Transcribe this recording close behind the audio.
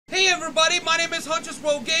everybody, my name is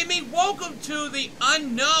UntitledGame1. Welcome to the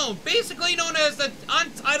unknown, basically known as the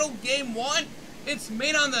Untitled Game 1. It's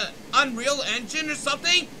made on the Unreal Engine or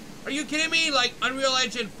something. Are you kidding me? Like Unreal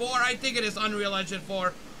Engine 4? I think it is Unreal Engine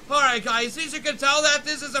 4. Alright guys, as you can tell that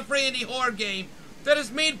this is a free indie horror game that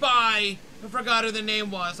is made by, I forgot who the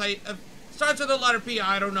name was. Starts with the letter P,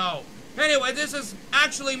 I don't know. Anyway, this is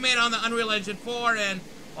actually made on the Unreal Engine 4 and,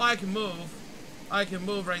 oh, I can move. I can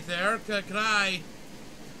move right there. Can I?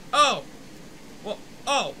 Oh. Well,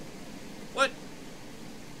 oh. What?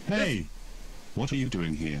 Hey. What are you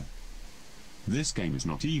doing here? This game is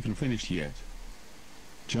not even finished yet.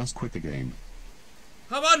 Just quit the game.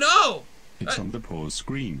 How about no? It's on the pause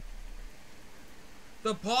screen.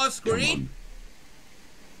 The pause screen?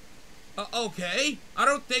 Okay. I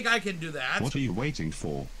don't think I can do that. What are you waiting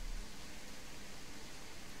for?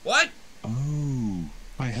 What? Oh,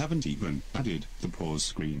 I haven't even added the pause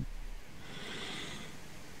screen.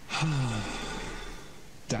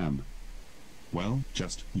 Damn. Well,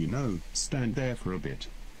 just, stand there for a bit.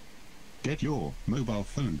 Get your mobile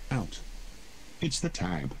phone out. It's the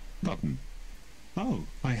tab button. Oh,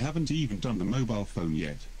 I haven't even done the mobile phone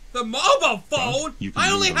yet. The mobile phone?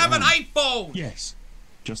 I only have an iPhone! Yes.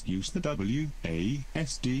 Just use the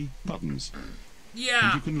WASD buttons.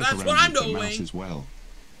 Yeah, and you can look that's around what I'm with the doing. mouse as well.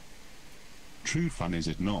 True fun, is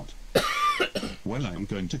it not? Well, I'm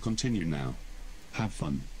going to continue now. Have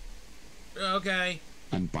fun. Okay.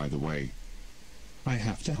 And by the way, I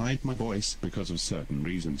have to hide my voice because of certain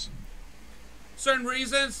reasons. Certain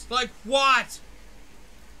reasons? Like what?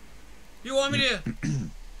 You want me to...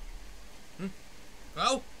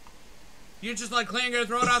 Oh? You just like clearing your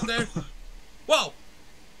throat out there? Whoa!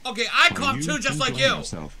 Okay, I cough too, just like you.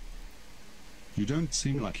 Yourself? You don't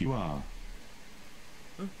seem like you are.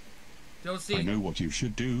 Don't see. I know what you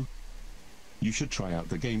should do. You should try out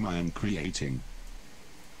the game I am creating.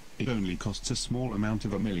 It only costs a small amount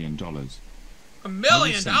of $1 million. $1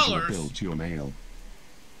 million? I'll send you a bill to your mail.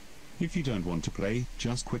 If you don't want to play,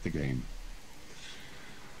 just quit the game.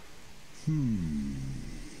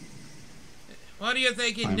 What are you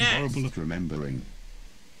thinking I'm next? horrible at remembering.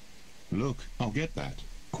 Look, I'll get that.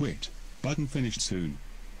 Quit. Button finished soon.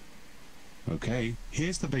 Okay,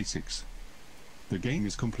 here's the basics. The game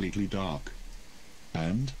is completely dark.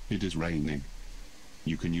 And it is raining.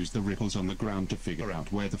 You can use the ripples on the ground to figure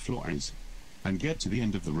out where the floor is. And get to the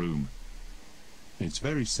end of the room. It's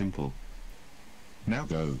very simple. Now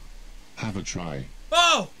go. Have a try.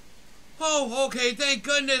 Oh! Oh, okay, thank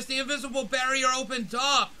goodness the invisible barrier opened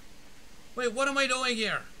up. Wait, what am I doing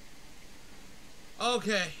here?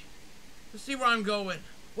 Okay. Let's see where I'm going.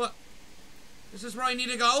 What? Is this where I need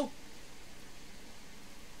to go?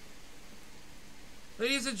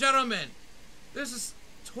 Ladies and gentlemen, this is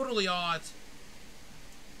totally odd.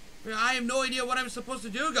 I have no idea what I'm supposed to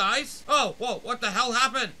do, guys. Oh, whoa, what the hell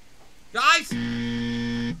happened? Guys?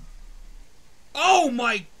 Oh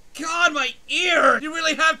my God, my ear! You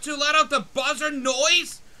really have to let out the buzzer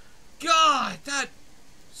noise? God, that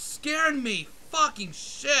scared me. Fucking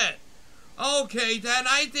shit. Okay, then,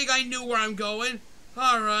 I think I knew where I'm going.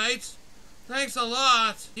 Alright. Thanks a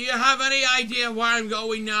lot. Do you have any idea where I'm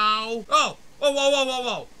going now? Oh! Whoa, whoa, whoa, whoa,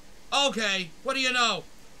 whoa. Okay, what do you know?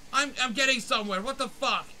 I'm getting somewhere. What the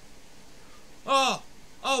fuck? Oh,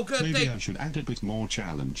 good thing. Maybe I should add a bit more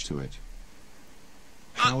challenge to it.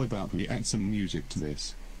 How about we add some music to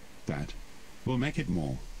this? That will make it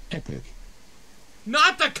more epic.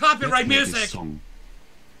 Not the copyright music! This song.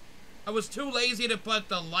 I was too lazy to put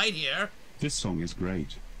the light here. This song is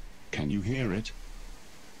great. Can you hear it?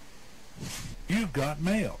 You've got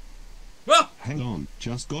mail. Well, hang on,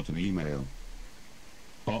 just got an email.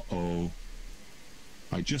 Uh-oh.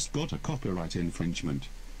 I just got a copyright infringement.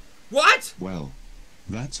 What? Well,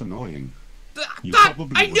 that's annoying. You I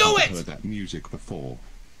probably knew haven't it! heard that music before.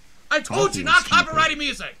 I told you not copyrighted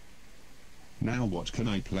music! Now what can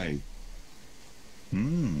I play?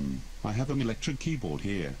 I have an electric keyboard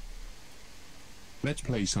here. Let's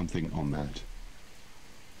play something on that.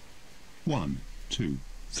 1, 2,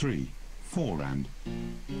 3, 4 and...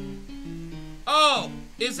 Oh,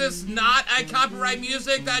 is this not a copyright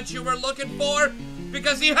music that you were looking for?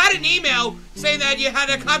 Because you had an email saying that you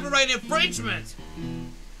had a copyright infringement.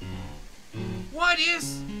 What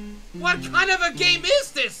kind of a game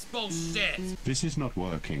is this bullshit? This is not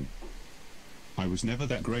working. I was never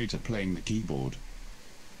that great at playing the keyboard.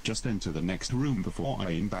 Just enter the next room before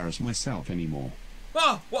I embarrass myself anymore.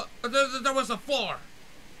 Oh, what? There was a floor.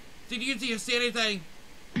 Did you see anything?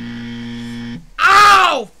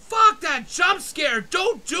 Ow! Fuck that jump scare!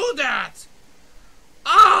 Don't do that!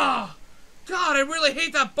 Ah! God, I really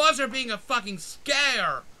hate that buzzer being a fucking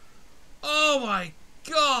scare. Oh my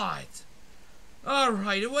God!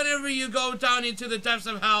 Alright, whenever you go down into the depths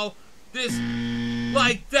of hell, this,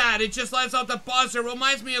 like that, it just lets out the buzzer.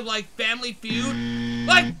 Reminds me of, like, Family Feud.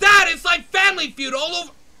 Like that! It's like Family Feud all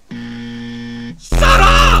over. Shut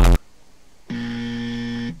up!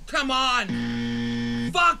 Come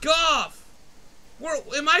on! Fuck off!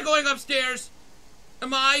 Am I going upstairs?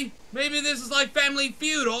 Am I? Maybe this is like Family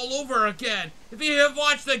Feud all over again. If you have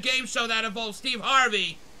watched the game show that involves Steve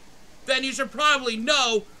Harvey, then you should probably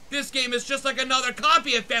know this game is just like another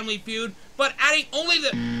copy of Family Feud, but adding only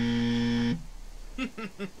the...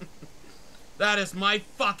 That is my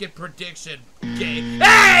fucking prediction, game.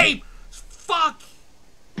 Hey! Fuck!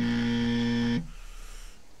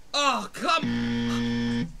 Oh,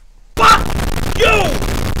 come... Fuck you!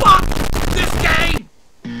 Fuck this game!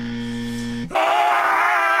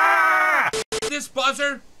 This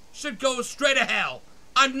buzzer should go straight to hell.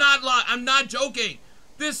 I'm not joking.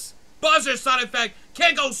 This buzzer sound effect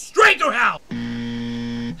can go straight to hell.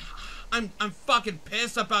 I'm fucking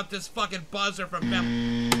pissed about this fucking buzzer from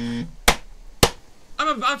Family. I'm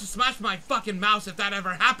about to smash my fucking mouse if that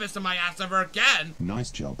ever happens to my ass ever again. Nice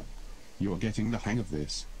job. You're getting the hang of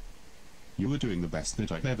this. You are doing the best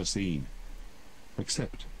that I've ever seen.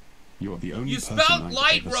 Except, you're the only person I've spelled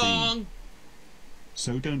light ever wrong. Seen.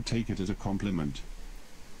 So don't take it as a compliment.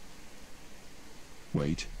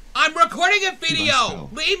 Wait. I'm recording a video!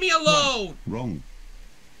 Leave me alone! Wrong.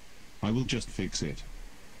 I will just fix it.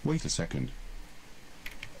 Wait a second.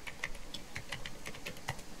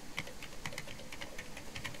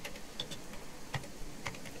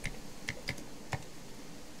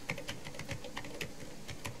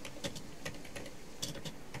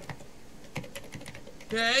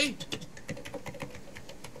 Okay.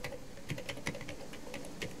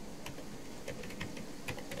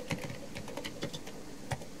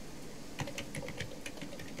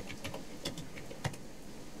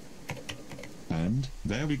 And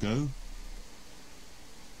there we go.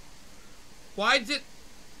 Why did...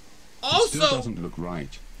 It still doesn't look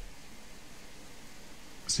right.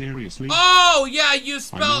 Seriously? Oh, yeah, you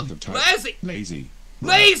spelled lazy. Lazy.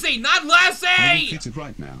 Lazy, not lazy! I will fix it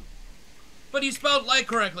right now. But you spelled light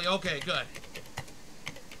correctly. Okay, good.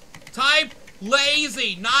 Type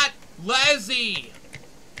lazy, not lazy.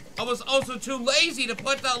 I was also too lazy to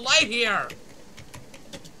put the light here.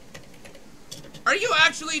 Are you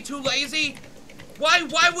actually too lazy?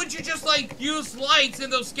 Why would you just, like, use lights in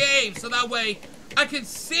those games so that way I can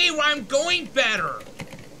see where I'm going better?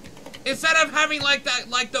 Instead of having, like,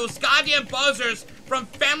 those goddamn buzzers from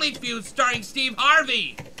Family Feud starring Steve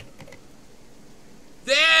Harvey.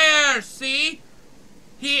 There, see?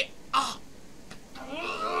 Here,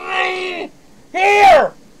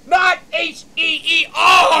 not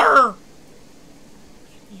H-E-E-R!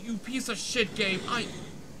 You piece of shit game,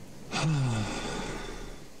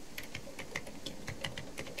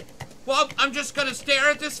 Well, I'm just gonna stare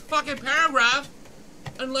at this fucking paragraph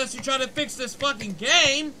unless you try to fix this fucking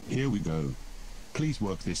game. Here we go. Please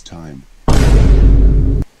work this time.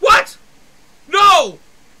 What? No!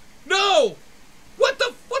 No! What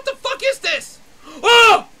the fuck is this?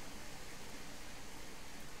 Oh!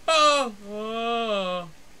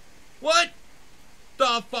 What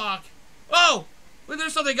the fuck? Oh! Well,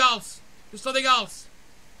 there's something else. There's something else.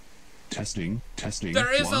 Testing.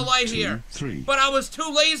 There is 1, a light 2, here. 3. But I was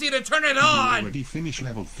too lazy to turn it on. Already finished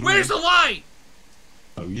level 3. Where's the light?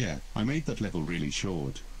 Oh yeah, I made that level really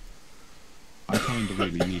short. I kinda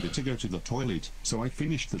really needed to go to the toilet, so I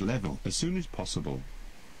finished the level as soon as possible.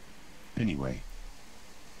 Anyway,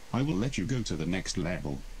 I will let you go to the next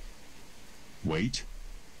level. Wait.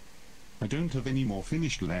 I don't have any more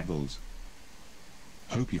finished levels.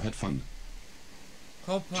 Hope you had fun.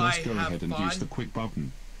 Hope Just go ahead and use the quick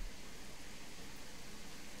button.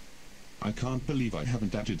 I can't believe I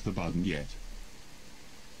haven't added the button yet.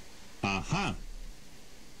 Aha!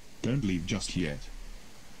 Don't leave just yet.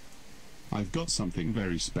 I've got something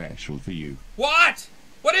very special for you. What?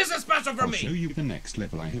 What is it special for me? I'll show you the next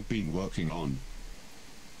level I have been working on.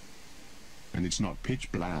 And it's not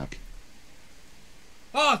pitch black.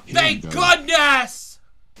 Oh, thank goodness!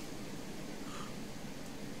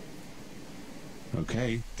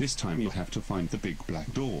 Okay, this time you'll have to find the big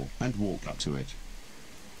black door and walk up to it.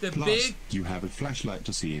 Plus, you have a flashlight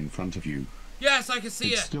to see in front of you. Yes, I can see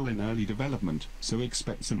it. It's still in early development, so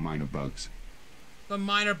expect some minor bugs. The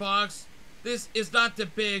minor bugs? This is not the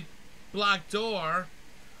big black door.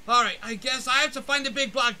 Alright, I guess I have to find the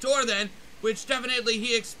big black door then, which definitely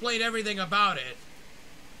he explained everything about it.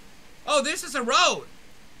 Oh, this is a road.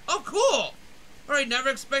 Oh, cool. Alright, never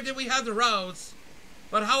expected we had the roads.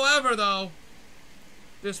 But however, though,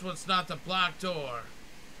 this one's not the black door.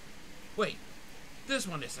 Wait. This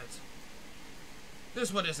one isn't.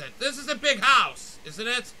 This one isn't. This is a big house, isn't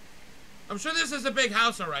it? I'm sure this is a big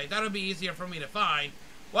house, alright. That'll be easier for me to find.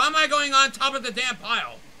 Why am I going on top of the damn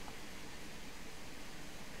pile?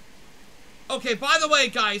 Okay, by the way,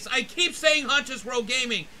 guys, I keep saying Hunter's World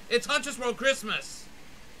Gaming. It's Hunter's World Christmas.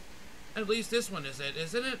 At least this one is it,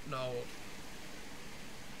 isn't it? No.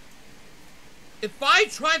 If I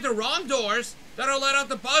tried the wrong doors, that'll let out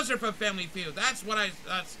the buzzer for Family Feud. That's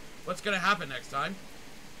what's gonna happen next time.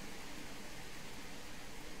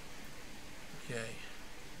 Okay.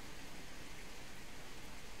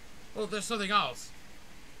 Oh, there's something else.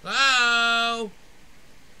 Hello?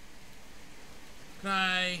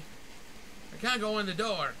 I can't go in the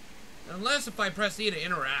door. Unless if I press E to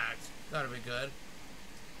interact. That'll be good.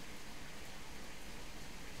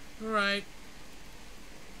 Alright.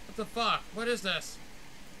 What the fuck? What is this?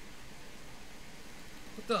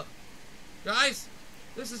 What the? Guys?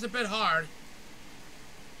 This is a bit hard.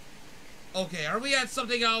 Okay, are we at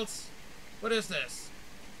something else? What is this?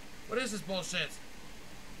 What is this bullshit?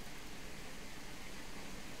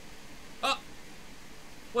 Oh!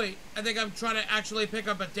 Wait, I think I'm trying to actually pick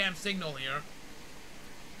up a damn signal here.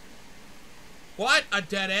 What? A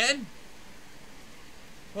dead end?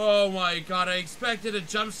 Oh my god, I expected a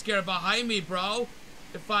jump scare behind me, bro.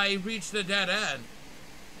 If I reach the dead end.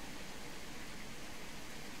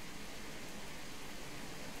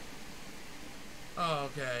 Oh,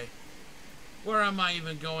 okay. Where am I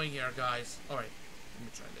even going here, guys? Alright, let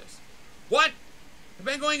me try this. What? I've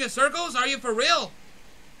been going in circles? Are you for real?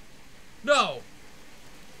 No.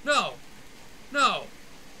 No. No.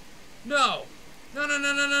 No. No, no,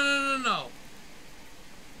 no, no, no, no, no, no.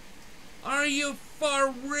 Are you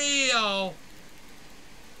for real?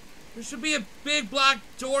 There should be a big black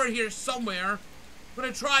door here somewhere. I'm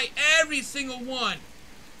gonna try every single one.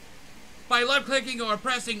 By left clicking or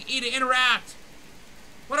pressing E to interact.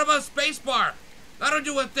 What about spacebar? That'll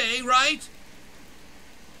do a thing, right?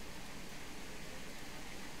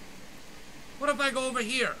 What if I go over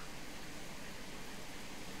here?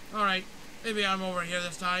 Alright, maybe I'm over here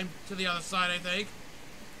this time. To the other side, I think.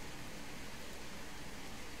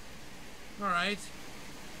 Alright.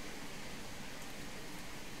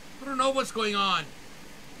 I don't know what's going on.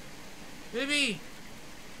 Maybe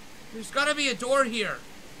there's gotta be a door here.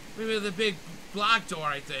 Maybe the big black door,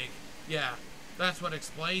 I think. Yeah, that's what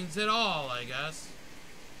explains it all, I guess.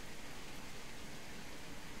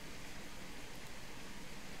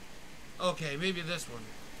 Okay, maybe this one.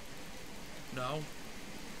 No.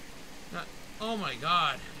 Not, oh my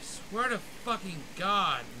god. I swear to fucking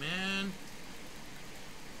god, man.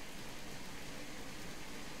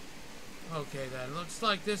 Okay then, looks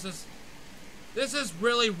like this is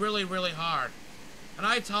really, really, really hard. And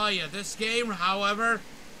I tell you, this game, however,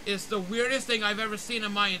 is the weirdest thing I've ever seen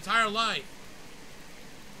in my entire life.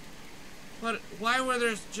 But why were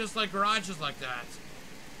there just like garages like that?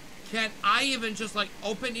 Can't I even just like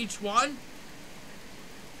open each one?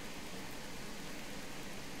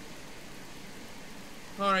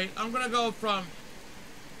 Alright, I'm gonna go from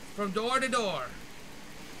door to door.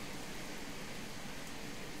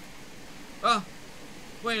 Oh,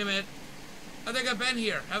 wait a minute. I think I've been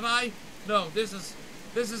here. Have I? No, this is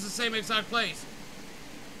the same exact place.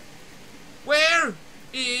 Where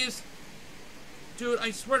is... Dude, I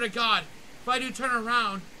swear to God, if I do turn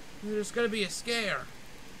around, there's gonna be a scare.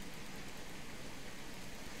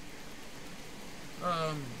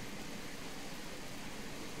 Okay,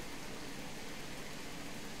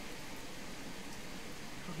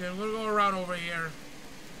 I'm gonna go around over here.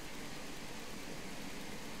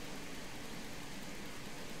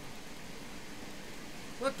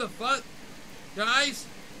 What the fuck? Guys?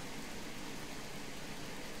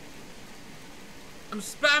 I'm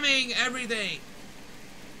spamming everything.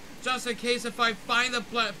 Just in case if I find the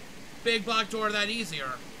big black door that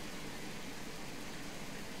easier.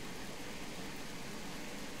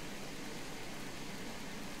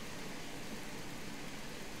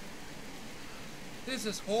 This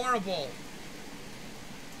is horrible.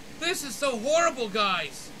 This is so horrible,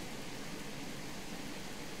 guys.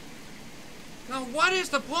 Now, what is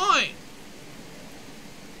the point?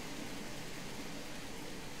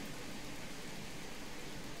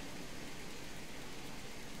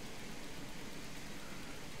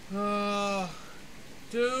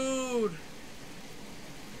 Dude.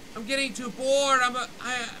 I'm getting too bored.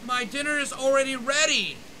 My dinner is already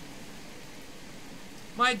ready.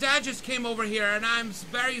 My dad just came over here, and I'm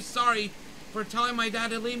very sorry for telling my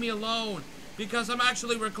dad to leave me alone, because I'm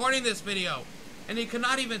actually recording this video. And he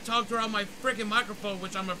cannot even talk around my freaking microphone,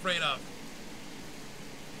 which I'm afraid of.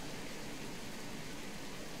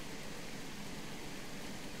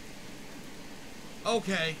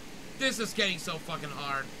 Okay. This is getting so fucking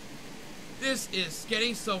hard. This is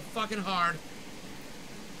getting so fucking hard.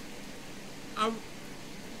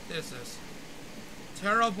 This is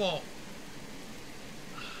terrible.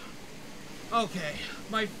 Okay.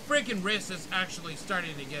 My freaking wrist is actually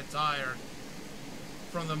starting to get tired.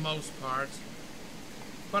 From the most part.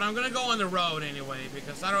 But I'm gonna go on the road anyway,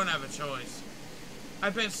 because I don't have a choice.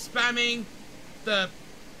 I've been spamming the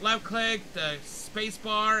left click, the space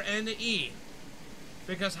bar, and the E.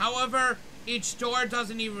 Because, however, each door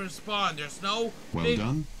doesn't even respond. There's no... Well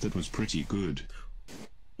done, that was pretty good.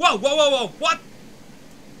 Whoa, whoa, whoa, whoa, what?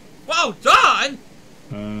 Well done?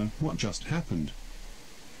 What just happened?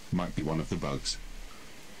 Might be one of the bugs.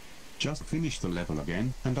 Just finish the level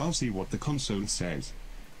again, and I'll see what the console says.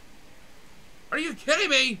 Are you kidding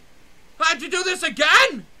me? I have to do this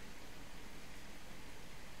again?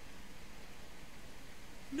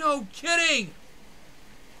 No kidding.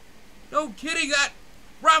 No kidding, that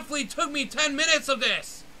roughly took me 10 minutes of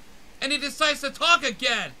this. And he decides to talk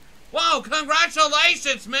again. Wow,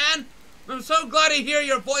 congratulations, man. I'm so glad to hear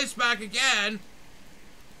your voice back again.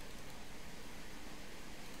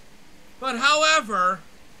 But however,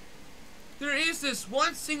 there is this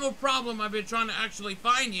one single problem I've been trying to actually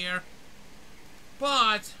find here.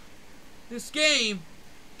 But this game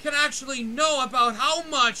can actually know about how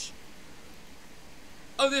much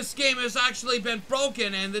of this game has actually been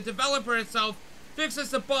broken, and the developer itself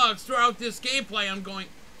fixes the bugs throughout this gameplay. I'm going,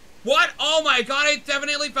 what? Oh my god, I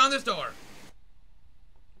definitely found this door.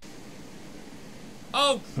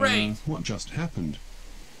 Oh, great. What just happened?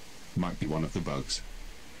 Might be one of the bugs.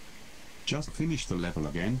 Just finish the level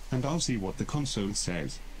again, and I'll see what the console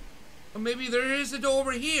says. Or maybe there is a door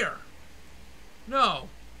over here. No.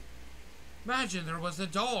 Imagine there was a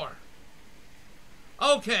door.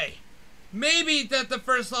 Okay. Maybe that the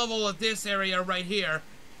first level of this area right here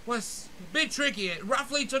was a bit tricky. It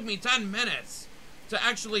roughly took me 10 minutes to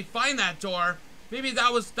actually find that door. Maybe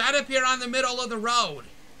that appeared on the middle of the road.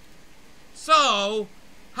 So,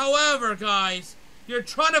 however, guys, you're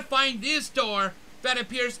trying to find this door that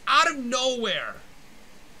appears out of nowhere.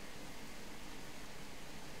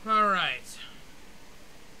 Alright.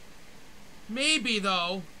 Maybe,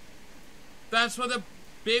 though, that's what the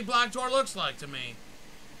big black door looks like to me.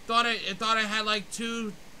 It thought it had like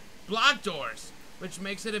 2 black doors, which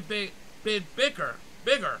makes it a bit bigger.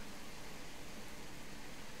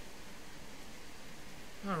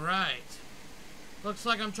 Alright. Looks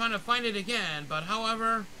like I'm trying to find it again, but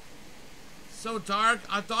however, so dark.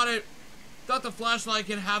 I thought the flashlight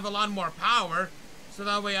could have a lot more power, so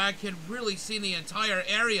that way I could really see the entire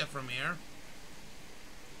area from here.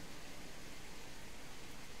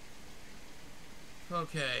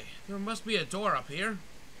 Okay, there must be a door up here.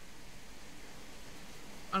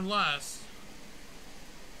 Unless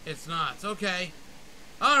it's not. Okay.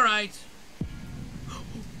 Alright.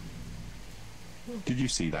 Did you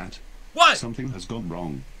see that? What? Something has gone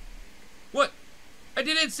wrong. What? I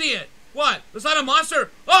didn't see it. What? Was that a monster?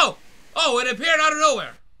 Oh! Oh, it appeared out of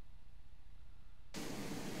nowhere.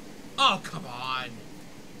 Oh, come on.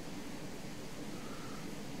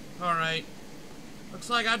 Alright. Looks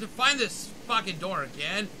like I have to find this fucking door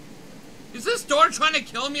again. Is this door trying to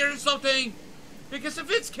kill me or something? Because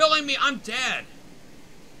if it's killing me, I'm dead.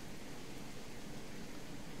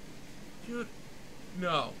 Dude,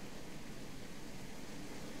 no.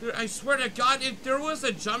 Dude, I swear to God, if there was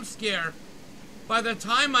a jump scare, by the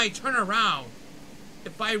time I turn around,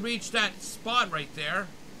 if I reach that spot right there,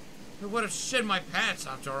 it would have shit my pants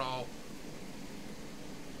after all.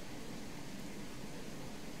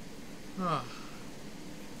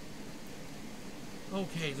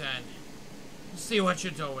 Okay then. Let's see what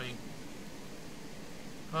you're doing.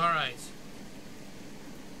 Alright.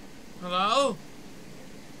 Hello?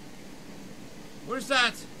 Where's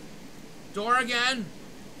that door again?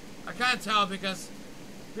 I can't tell because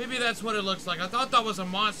maybe that's what it looks like. I thought that was a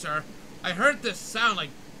monster. I heard this sound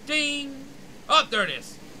like ding. Oh, there it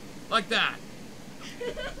is. Like that.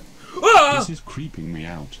 This is creeping me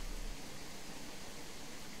out.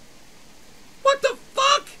 What the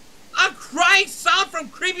fuck? A crying sound from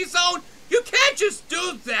Creepy Zone? You can't just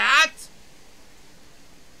do that!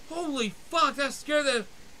 Holy fuck, that scared the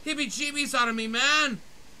heebie-jeebies out of me, man.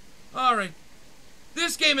 Alright.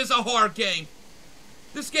 This game is a horror game.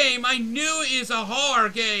 This game, I knew, is a horror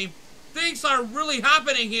game. Things are really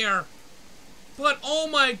happening here. But, oh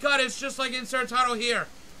my god, it's just like insert title here.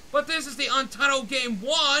 But this is the Untitled Game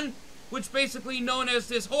 1, which basically known as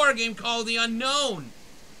this horror game called The Unknown.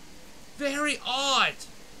 Very odd.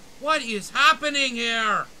 What is happening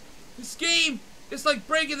here? This game is like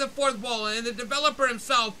breaking the fourth wall, and the developer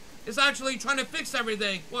himself is actually trying to fix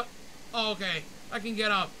everything. What? Oh, okay. I can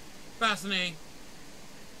get up. Fascinating.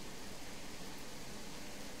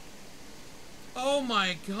 Oh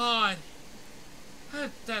my god.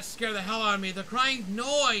 That scared the hell out of me. The crying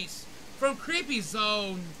noise from Creepy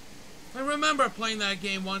Zone. I remember playing that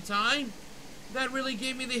game one time. That really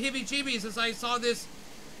gave me the heebie-jeebies as I saw this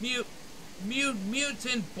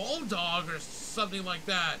mutant bulldog or something like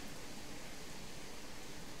that.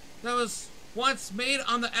 That was once made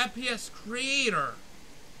on the FPS Creator.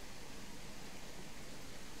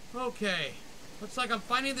 Okay. Looks like I'm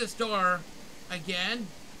finding this door again.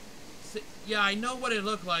 Yeah, I know what it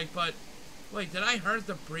looked like, but... Wait, did I hurt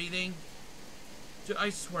the breathing? I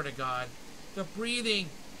swear to God. The breathing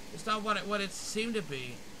is not what it seemed to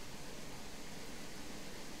be.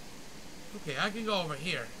 Okay, I can go over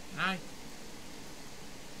here.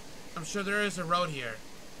 I'm sure there is a road here.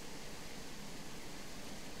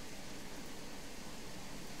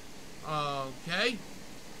 Okay.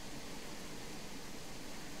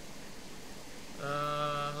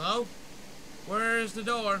 Hello? Where is the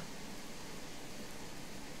door?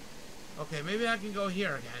 Okay, maybe I can go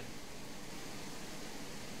here again.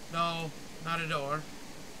 No, not a door.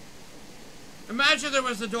 Imagine there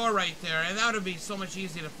was a door right there, and that would be so much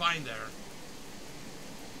easier to find there.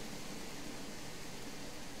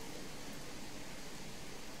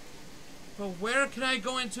 But where can I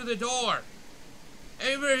go into the door?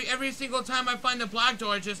 Every single time I find the black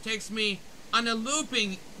door, it just takes me on a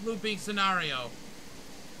looping scenario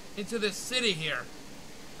into this city here.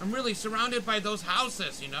 I'm really surrounded by those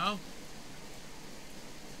houses, you know?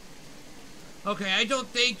 Okay, I don't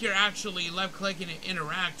think you're actually left-clicking to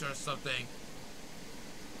interact or something.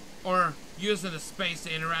 Or using the space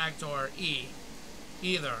to interact or E.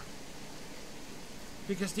 Either.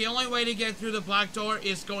 Because the only way to get through the black door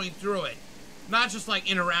is going through it. Not just like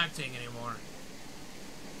interacting anymore.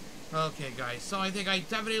 Okay, guys, so I think I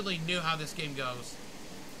definitely knew how this game goes.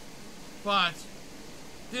 But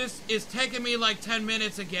this is taking me like 10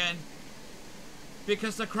 minutes again.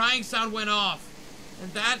 Because the crying sound went off.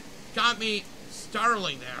 And that got me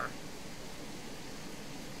startling there.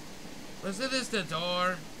 Was this the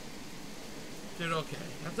door? Dude, okay.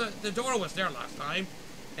 The door was there last time.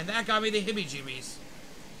 And that got me the heebie-jeebies.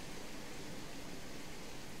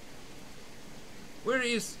 Where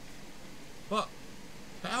is... What?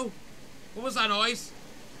 Ow? What was that noise?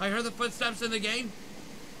 I heard the footsteps in the game?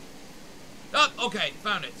 Oh, okay.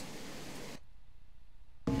 Found it.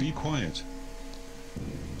 Be quiet.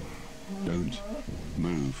 Don't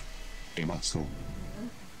move a muscle.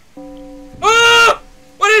 Ah!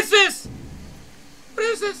 What is this? What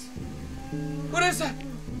is this? What is that?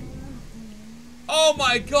 Oh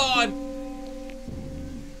my god.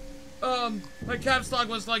 My caps lock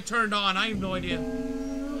was like turned on. I have no idea.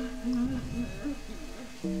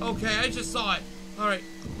 Okay, I just saw it. Alright.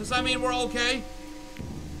 Does that mean we're okay?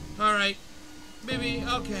 Alright. Maybe,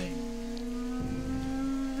 okay.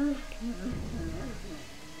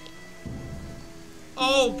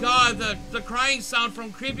 Oh god, the crying sound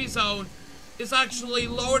from Creepy Zone is actually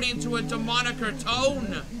lowered into a demonicer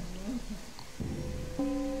tone.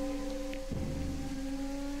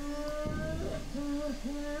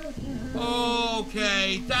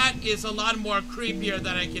 Okay, that is a lot more creepier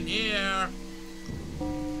than I can hear.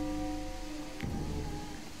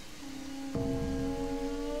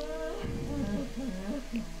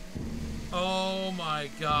 Oh my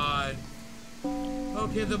god.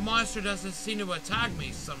 Okay, the monster doesn't seem to attack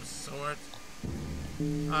me some sort.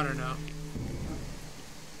 I don't know.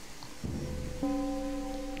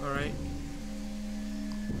 Alright.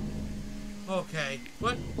 Okay.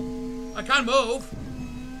 What? I can't move.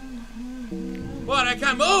 What? I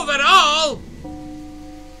can't move at all?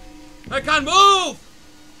 I can't move!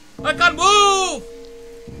 I can't move!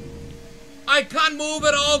 I can't move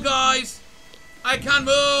at all, guys! I can't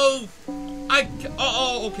move!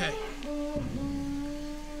 Oh, okay.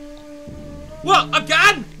 What?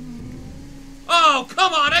 Again? Oh,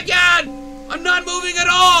 come on, again! I'm not moving at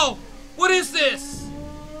all! What is this?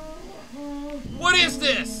 What is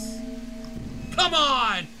this? Come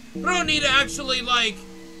on! I don't need to actually, like...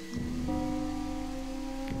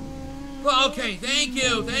 Well, okay, thank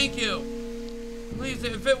you, thank you. Please,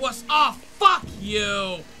 if it was... Oh, fuck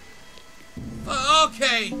you!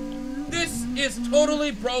 Okay. This is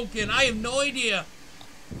totally broken. I have no idea.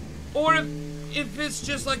 Or if it's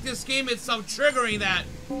just like this game itself triggering that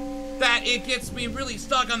it gets me really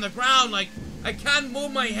stuck on the ground. Like, I can't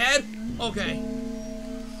move my head. Okay.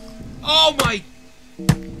 Oh my...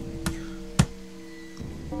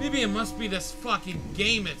 Maybe it must be this fucking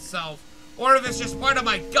game itself. Or if it's just part of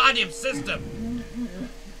my goddamn system.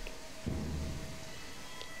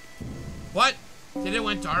 What? Did it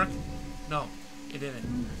went dark? No. It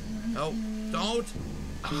didn't. No, don't.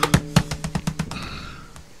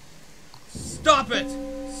 Stop it!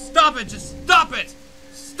 Stop it! Just stop it!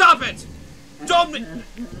 Stop it! Don't.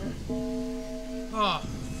 Oh.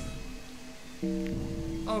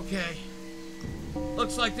 Okay.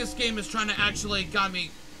 Looks like this game is trying to actually got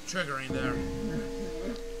me triggering there.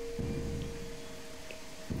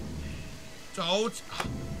 Don't.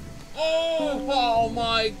 Oh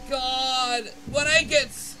my god. When I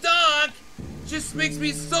get stuck, just makes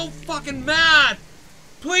me so fucking mad.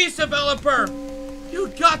 Please, developer, you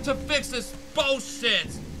got to fix this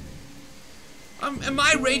bullshit. Am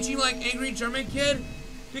I raging like angry German kid?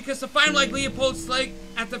 Because if I'm like Leopold Slake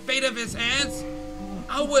at the fate of his hands,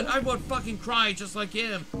 I would fucking cry just like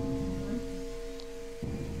him.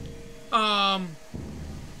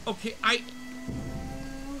 Okay,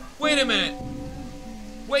 wait a minute.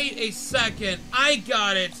 Wait a second. I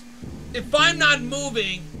got it. If I'm not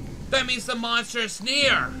moving, that means the monster is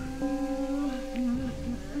near.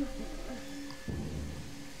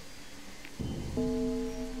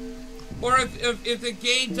 Or if the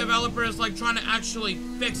game developer is like trying to actually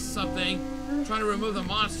fix something, trying to remove the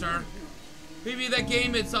monster, maybe the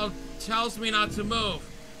game itself tells me not to move,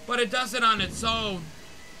 but it does it on its own.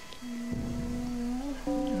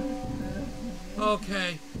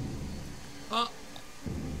 Okay.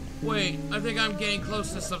 Wait, I think I'm getting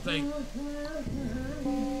close to something.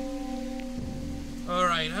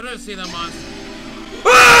 Alright, how do I see the monster?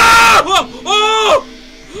 Ah! Oh!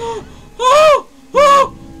 Oh! Oh!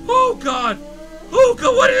 Oh! Oh god! Oh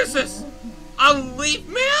god, what is this? A leaf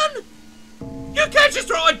man? You can't just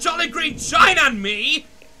throw a Jolly Green Giant on me!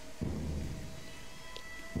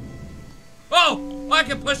 Oh! I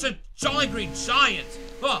can push a Jolly Green Giant!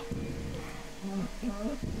 Oh!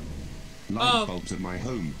 Light bulbs at my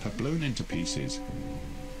home have blown into pieces.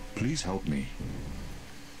 Please help me.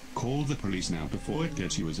 Call the police now before it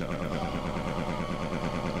gets you as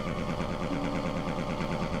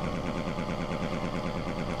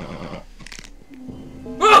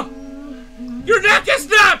Oh! Your neck is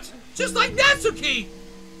snapped! Just like Natsuki!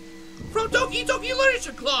 From Doki Doki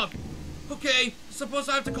Literature Club! Okay, suppose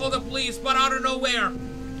I have to call the police, but I don't know where.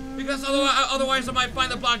 Because otherwise I might find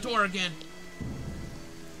the black door again.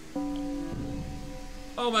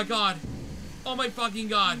 Oh my god. Oh my fucking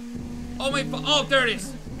god. Oh, there it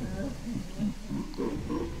is.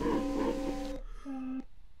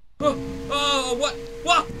 Oh, what?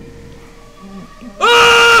 What?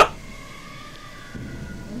 Ah!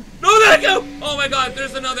 No, thank you! Oh my god,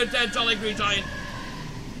 there's another dead Jolly Green Giant.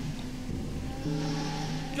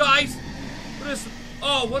 Guys, what is...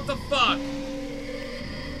 Oh, what the fuck?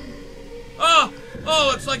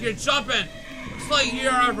 Oh, it's like you're jumping. It's like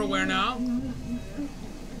you're everywhere now.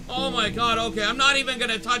 Oh my god, okay, I'm not even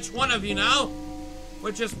gonna touch one of you now,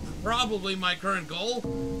 which is probably my current goal,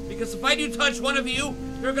 because if I do touch one of you,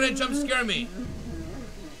 you're gonna jump scare me.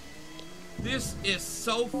 This is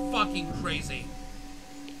so fucking crazy.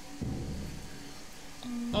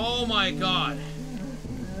 Oh my god.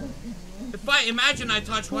 If I imagine I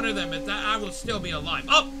touch one of them, I will still be alive.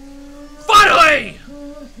 Oh! Finally!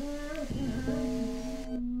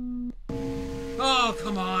 Oh,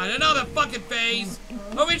 come on, another fucking phase.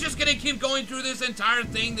 Are we just gonna keep going through this entire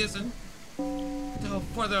thing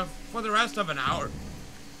for the rest of an hour?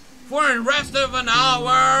 For the rest of an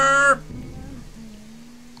hour!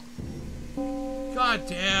 God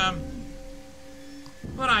damn.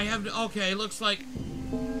 But I have to, okay, looks like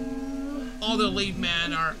all the leaf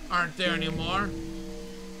men aren't there anymore.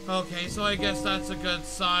 Okay, so I guess that's a good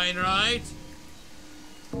sign, right?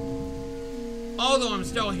 Although I'm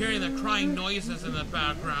still hearing the crying noises in the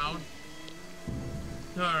background.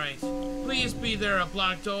 Alright. Please be there a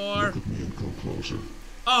black door. Look at me and come closer.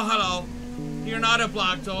 Oh, hello. You're not a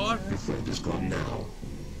black door. Your friend is gone now.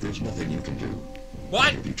 There's nothing you can do.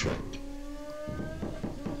 What? You'll be trapped.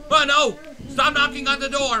 Oh, no! Stop knocking on the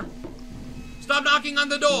door! Stop knocking on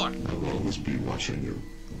the door! I will always be watching you.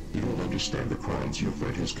 You don't understand the crimes your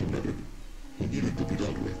friend has committed. He needed to be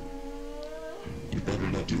dealt with. You better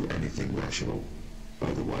not do anything rational.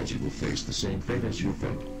 Otherwise you will face the same fate as your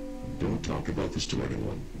friend. Don't talk about this to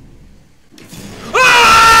anyone.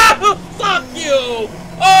 Ah! Fuck you!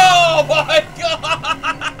 Oh my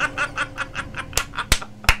god!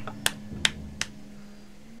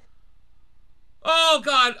 Oh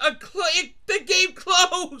god, the game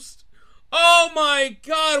closed! Oh my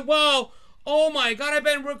god, wow! Oh my god, I've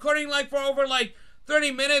been recording like for over like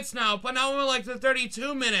 30 minutes now, but now we're like to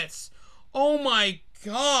 32 minutes. Oh my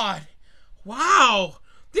god. Wow.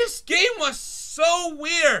 This game was so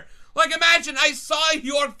weird. Like imagine I saw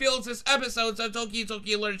York Fields' episodes of Doki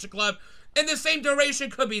Doki Literature Club and the same duration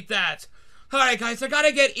could be that. Alright guys, I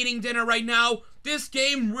gotta get eating dinner right now. This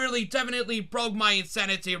game really definitely broke my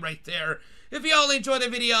insanity right there. If you all enjoyed the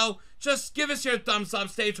video, just give us your thumbs up,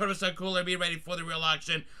 stay 20% cooler, be ready for the real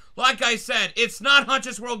action. Like I said, it's not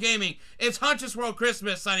Huntress World Gaming, it's Huntress World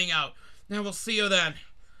Christmas signing out. And we'll see you then.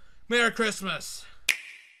 Merry Christmas.